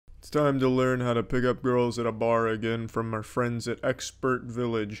time to learn how to pick up girls at a bar again from our friends at Expert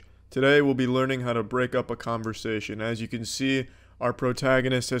Village. Today we'll be learning how to break up a conversation. As you can see, our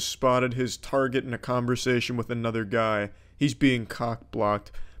protagonist has spotted his target in a conversation with another guy. He's being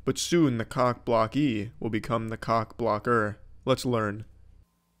cock-blocked, but soon the cock-blockee will become the cock-blocker. Let's learn.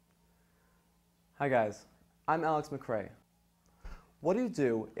 Hi guys, I'm Alex McRae. What do you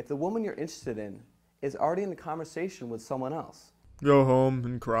do if the woman you're interested in is already in a conversation with someone else? Go home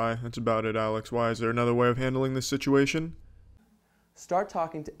and cry. That's about it, Alex. Why? Is there another way of handling this situation? Start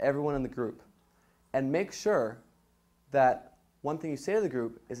talking to everyone in the group and make sure that one thing you say to the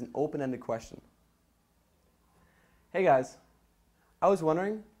group is an open-ended question. Hey guys, I was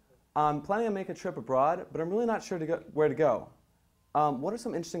wondering, I'm planning on making a trip abroad, but I'm really not sure where to go. What are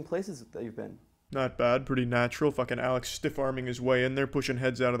some interesting places that you've been? Not bad, pretty natural. Fucking Alex stiff-arming his way in there, pushing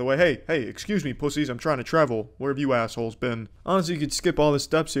heads out of the way. Hey, excuse me, pussies, I'm trying to travel. Where have you assholes been? Honestly, you could skip all the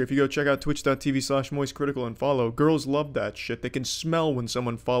steps here if you go check out twitch.tv/moistcritical and follow. Girls love that shit. They can smell when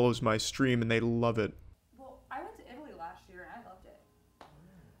someone follows my stream, and they love it. Well, I went to Italy last year, and I loved it.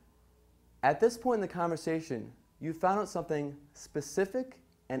 At this point in the conversation, you found out something specific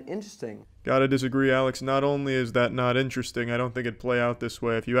and interesting. Gotta disagree, Alex. Not only is that not interesting, I don't think it'd play out this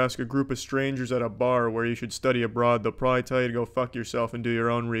way. If you ask a group of strangers at a bar where you should study abroad, they'll probably tell you to go fuck yourself and do your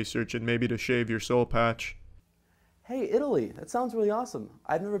own research and maybe to shave your soul patch. Hey, Italy, that sounds really awesome.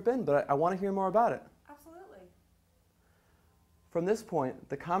 I've never been, but I want to hear more about it. Absolutely. From this point,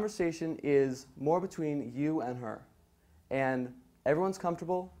 the conversation is more between you and her. And everyone's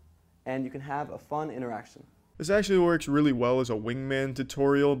comfortable, and you can have a fun interaction. This actually works really well as a wingman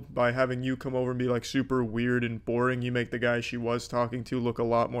tutorial. By having you come over and be like super weird and boring, you make the guy she was talking to look a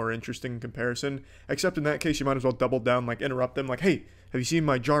lot more interesting in comparison. Except in that case, you might as well double down, like interrupt them, like, hey, have you seen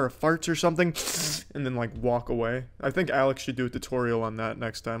my jar of farts or something? And then like walk away. I think Alex should do a tutorial on that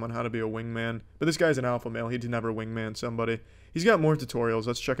next time on how to be a wingman. But this guy's an alpha male. He'd never wingman somebody. He's got more tutorials.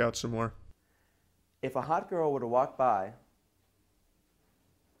 Let's check out some more. If a hot girl were to walk by,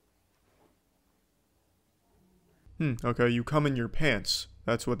 Okay, you come in your pants.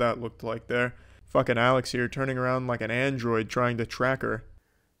 That's what that looked like there. Fucking Alex here turning around like an android trying to track her.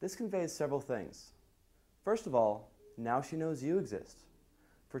 this conveys several things. First of all, now she knows you exist.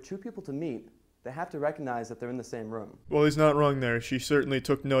 For two people to meet, they have to recognize that they're in the same room. Well, he's not wrong there. She certainly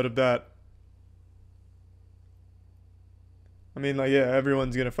took note of that. I mean, like, yeah,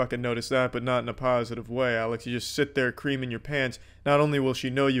 everyone's gonna fucking notice that, but not in a positive way, Alex. You just sit there creaming your pants. Not only will she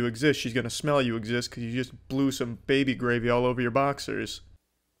know you exist, she's gonna smell you exist because you just blew some baby gravy all over your boxers.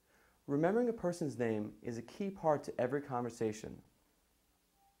 Remembering a person's name is a key part to every conversation.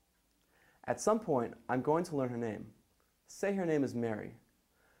 At some point, I'm going to learn her name. Say her name is Mary.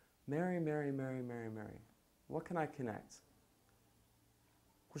 Mary, Mary, Mary, Mary, Mary. What can I connect?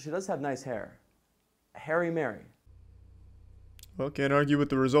 Well, she does have nice hair. Hairy Mary. Well, can't argue with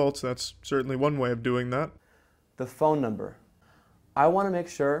the results. That's certainly one way of doing that. The phone number. I want to make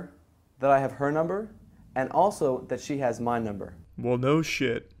sure that I have her number and also that she has my number. Well, no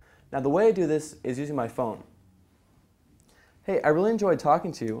shit. Now, the way I do this is using my phone. Hey, I really enjoyed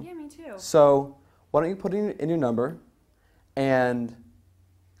talking to you. Yeah, me too. So why don't you put in your number and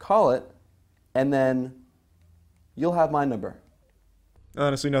call it, and then you'll have my number.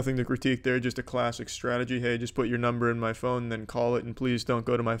 Honestly, nothing to critique there, just a classic strategy. Hey, just put your number in my phone, then call it, and please don't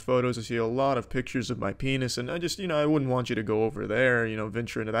go to my photos. I see a lot of pictures of my penis, and I just, I wouldn't want you to go over there,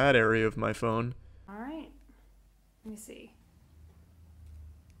 venture into that area of my phone. All right. Let me see.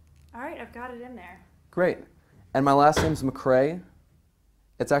 All right, I've got it in there. Great. And my last name's McRae.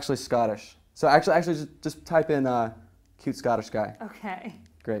 It's actually Scottish. So actually just type in cute Scottish guy. Okay.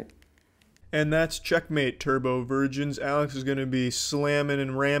 Great. And that's checkmate, Turbo Virgins. Alex is going to be slamming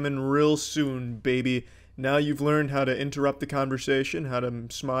and ramming real soon, baby. Now you've learned how to interrupt the conversation, how to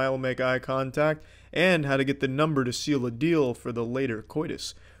smile, make eye contact, and how to get the number to seal a deal for the later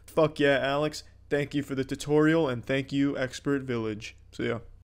coitus. Fuck yeah, Alex. Thank you for the tutorial, and thank you, Expert Village. See ya.